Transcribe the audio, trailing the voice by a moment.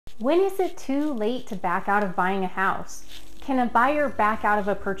When is it too late to back out of buying a house? Can a buyer back out of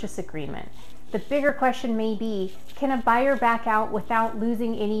a purchase agreement? The bigger question may be, can a buyer back out without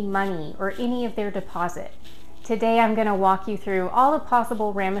losing any money or any of their deposit? Today I'm going to walk you through all the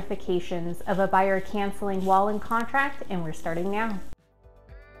possible ramifications of a buyer canceling while in contract, and we're starting now.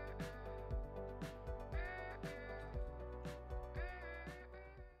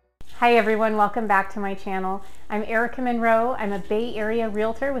 Hi everyone, welcome back to my channel. I'm Erica Monroe. I'm a Bay Area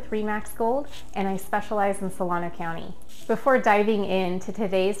realtor with RE/MAX Gold, and I specialize in Solano County. Before diving into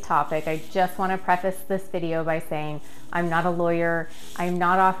today's topic, I just want to preface this video by saying I'm not a lawyer. I'm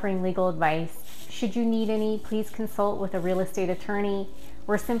not offering legal advice. Should you need any, please consult with a real estate attorney.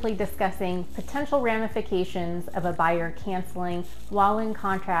 We're simply discussing potential ramifications of a buyer canceling while in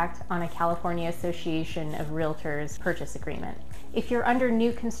contract on a California Association of Realtors purchase agreement. If you're under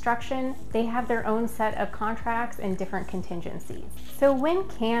new construction, they have their own set of contracts and different contingencies. So when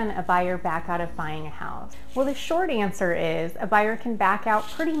can a buyer back out of buying a house? Well, the short answer is a buyer can back out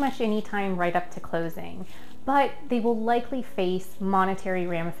pretty much any time right up to closing, but they will likely face monetary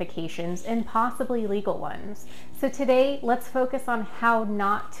ramifications and possibly legal ones. So today, let's focus on how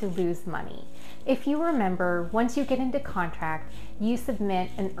not to lose money. If you remember, once you get into contract, you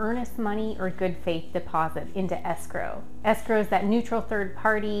submit an earnest money or good faith deposit into escrow. Escrow is that neutral third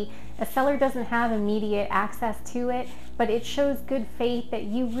party. A seller doesn't have immediate access to it, but it shows good faith that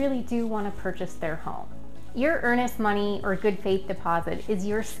you really do want to purchase their home. Your earnest money or good faith deposit is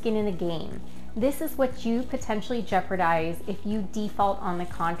your skin in the game. This is what you potentially jeopardize if you default on the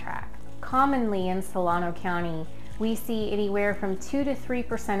contract. Commonly in Solano County, we see anywhere from 2 to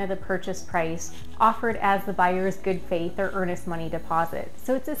 3% of the purchase price offered as the buyer's good faith or earnest money deposit.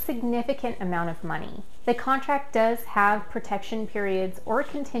 So it's a significant amount of money. The contract does have protection periods or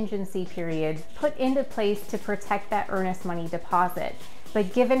contingency periods put into place to protect that earnest money deposit.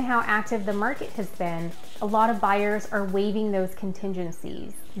 But given how active the market has been, a lot of buyers are waiving those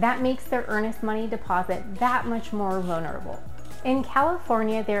contingencies. That makes their earnest money deposit that much more vulnerable. In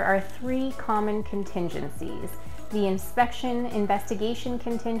California, there are 3 common contingencies: the inspection investigation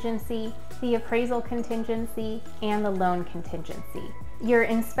contingency, the appraisal contingency, and the loan contingency. Your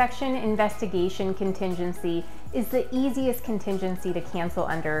inspection investigation contingency is the easiest contingency to cancel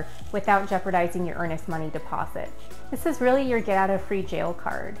under without jeopardizing your earnest money deposit. This is really your get out of free jail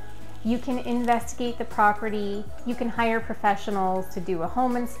card. You can investigate the property, you can hire professionals to do a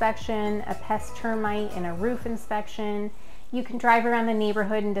home inspection, a pest termite, and a roof inspection. You can drive around the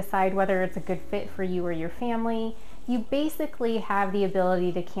neighborhood and decide whether it's a good fit for you or your family. You basically have the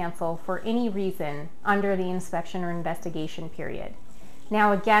ability to cancel for any reason under the inspection or investigation period.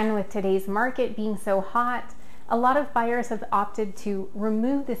 Now again, with today's market being so hot, a lot of buyers have opted to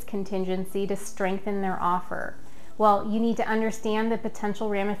remove this contingency to strengthen their offer. Well, you need to understand the potential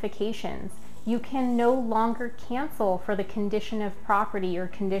ramifications. You can no longer cancel for the condition of property or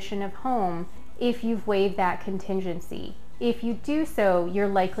condition of home if you've waived that contingency. If you do so, you're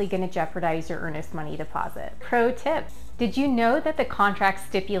likely going to jeopardize your earnest money deposit. Pro tip: did you know that the contract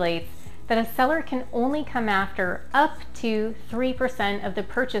stipulates that a seller can only come after up to 3% of the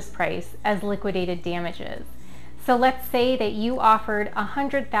purchase price as liquidated damages? So let's say that you offered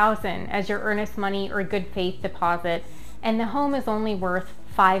 $100,000 as your earnest money or good faith deposit, and the home is only worth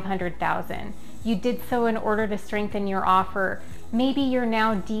 $500,000. You did so in order to strengthen your offer. Maybe you're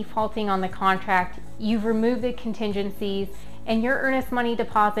now defaulting on the contract, you've removed the contingencies, and your earnest money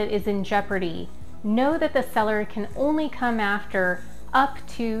deposit is in jeopardy. Know that the seller can only come after up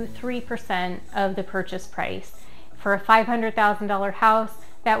to 3% of the purchase price. For a $500,000 house,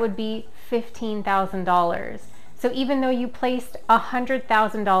 that would be $15,000. So even though you placed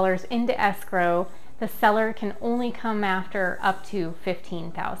 $100,000 into escrow, the seller can only come after up to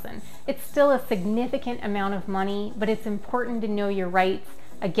 $15,000. It's still a significant amount of money, but it's important to know your rights.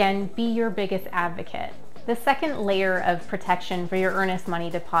 Again, be your biggest advocate. The second layer of protection for your earnest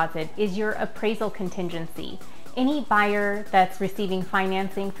money deposit is your appraisal contingency. Any buyer that's receiving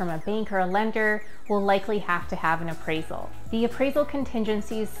financing from a bank or a lender will likely have to have an appraisal. The appraisal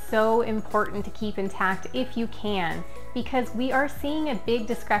contingency is so important to keep intact if you can, because we are seeing a big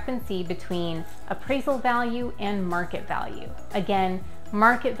discrepancy between appraisal value and market value. Again,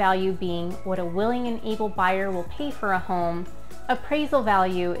 market value being what a willing and able buyer will pay for a home. Appraisal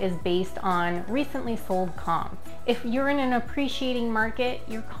value is based on recently sold comps. If you're in an appreciating market,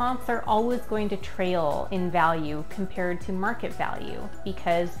 your comps are always going to trail in value compared to market value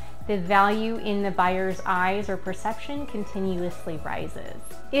because the value in the buyer's eyes or perception continuously rises.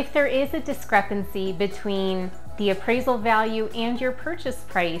 If there is a discrepancy between the appraisal value and your purchase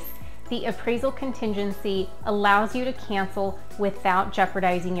price, The appraisal contingency allows you to cancel without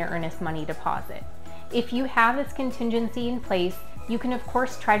jeopardizing your earnest money deposit. If you have this contingency in place, you can of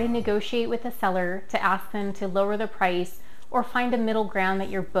course try to negotiate with the seller to ask them to lower the price or find a middle ground that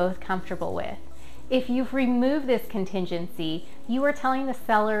you're both comfortable with. If you've removed this contingency, you are telling the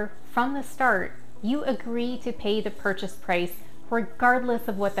seller from the start you agree to pay the purchase price regardless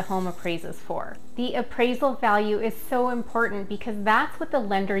of what the home appraises for. The appraisal value is so important because that's what the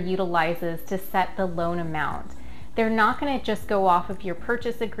lender utilizes to set the loan amount. They're not going to just go off of your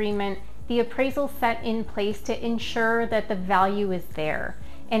purchase agreement. The appraisal set in place to ensure that the value is there.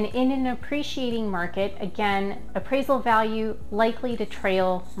 And in an appreciating market, again, appraisal value likely to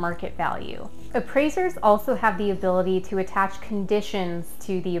trail market value. Appraisers also have the ability to attach conditions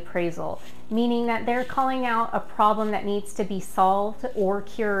to the appraisal, meaning that they're calling out a problem that needs to be solved or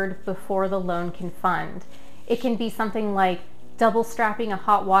cured before the loan can fund. It can be something like double strapping a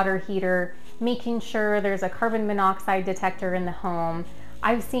hot water heater, making sure there's a carbon monoxide detector in the home.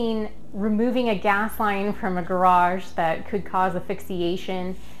 I've seen removing a gas line from a garage that could cause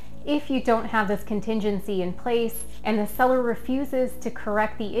asphyxiation. If you don't have this contingency in place and the seller refuses to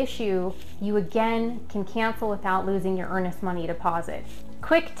correct the issue, you again can cancel without losing your earnest money deposit.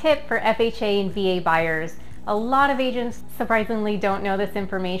 Quick tip for FHA and VA buyers. A lot of agents surprisingly don't know this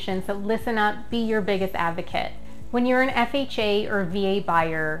information, so listen up, be your biggest advocate. When you're an FHA or VA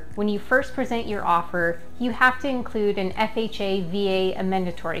buyer, when you first present your offer, you have to include an FHA VA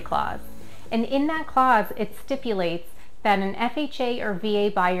amendatory clause. And in that clause, it stipulates that an FHA or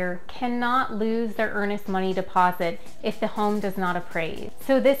VA buyer cannot lose their earnest money deposit if the home does not appraise.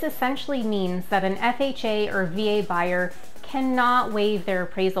 So this essentially means that an FHA or VA buyer cannot waive their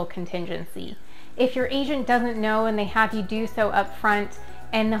appraisal contingency. If your agent doesn't know and they have you do so up front,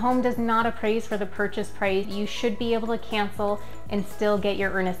 and the home does not appraise for the purchase price, you should be able to cancel and still get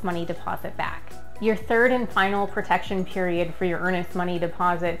your earnest money deposit back. Your third and final protection period for your earnest money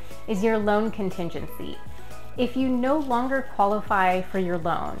deposit is your loan contingency. If you no longer qualify for your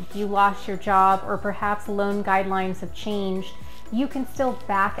loan, you lost your job, or perhaps loan guidelines have changed, you can still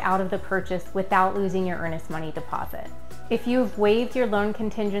back out of the purchase without losing your earnest money deposit. If you've waived your loan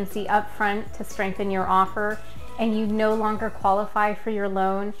contingency up front to strengthen your offer, and you no longer qualify for your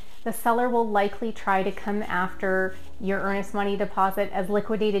loan, the seller will likely try to come after your earnest money deposit as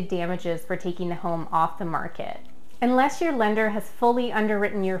liquidated damages for taking the home off the market. Unless your lender has fully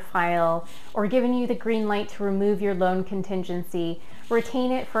underwritten your file or given you the green light to remove your loan contingency,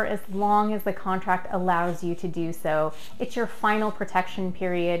 retain it for as long as the contract allows you to do so. It's your final protection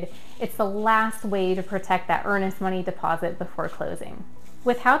period. It's the last way to protect that earnest money deposit before closing.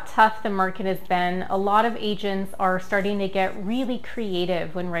 With how tough the market has been, a lot of agents are starting to get really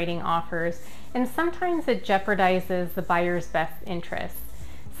creative when writing offers, and sometimes it jeopardizes the buyer's best interests.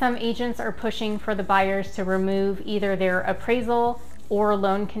 Some agents are pushing for the buyers to remove either their appraisal or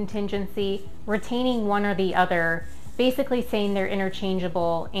loan contingency, retaining one or the other, basically saying they're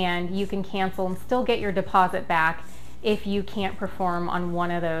interchangeable and you can cancel and still get your deposit back if you can't perform on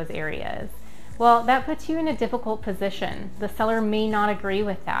one of those areas. Well, that puts you in a difficult position. The seller may not agree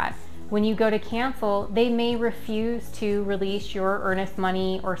with that. When you go to cancel, they may refuse to release your earnest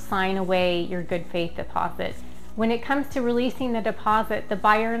money or sign away your good faith deposit. When it comes to releasing the deposit, the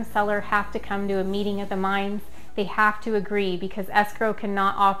buyer and seller have to come to a meeting of the minds. They have to agree because escrow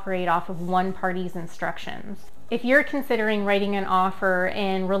cannot operate off of one party's instructions. If you're considering writing an offer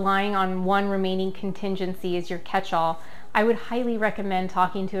and relying on one remaining contingency as your catch-all, I would highly recommend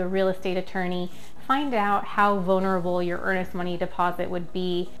talking to a real estate attorney. Find out how vulnerable your earnest money deposit would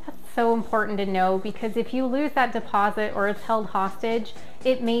be. That's so important to know because if you lose that deposit or it's held hostage,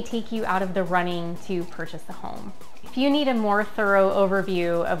 it may take you out of the running to purchase a home. If you need a more thorough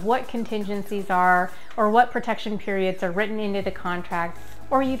overview of what contingencies are or what protection periods are written into the contract,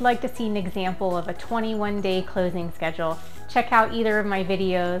 or you'd like to see an example of a 21-day closing schedule, check out either of my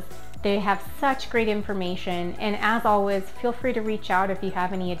videos. They have such great information, and as always, feel free to reach out if you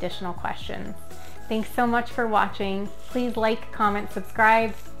have any additional questions. Thanks so much for watching. Please like, comment,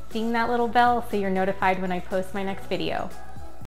 subscribe, ding that little bell so you're notified when I post my next video.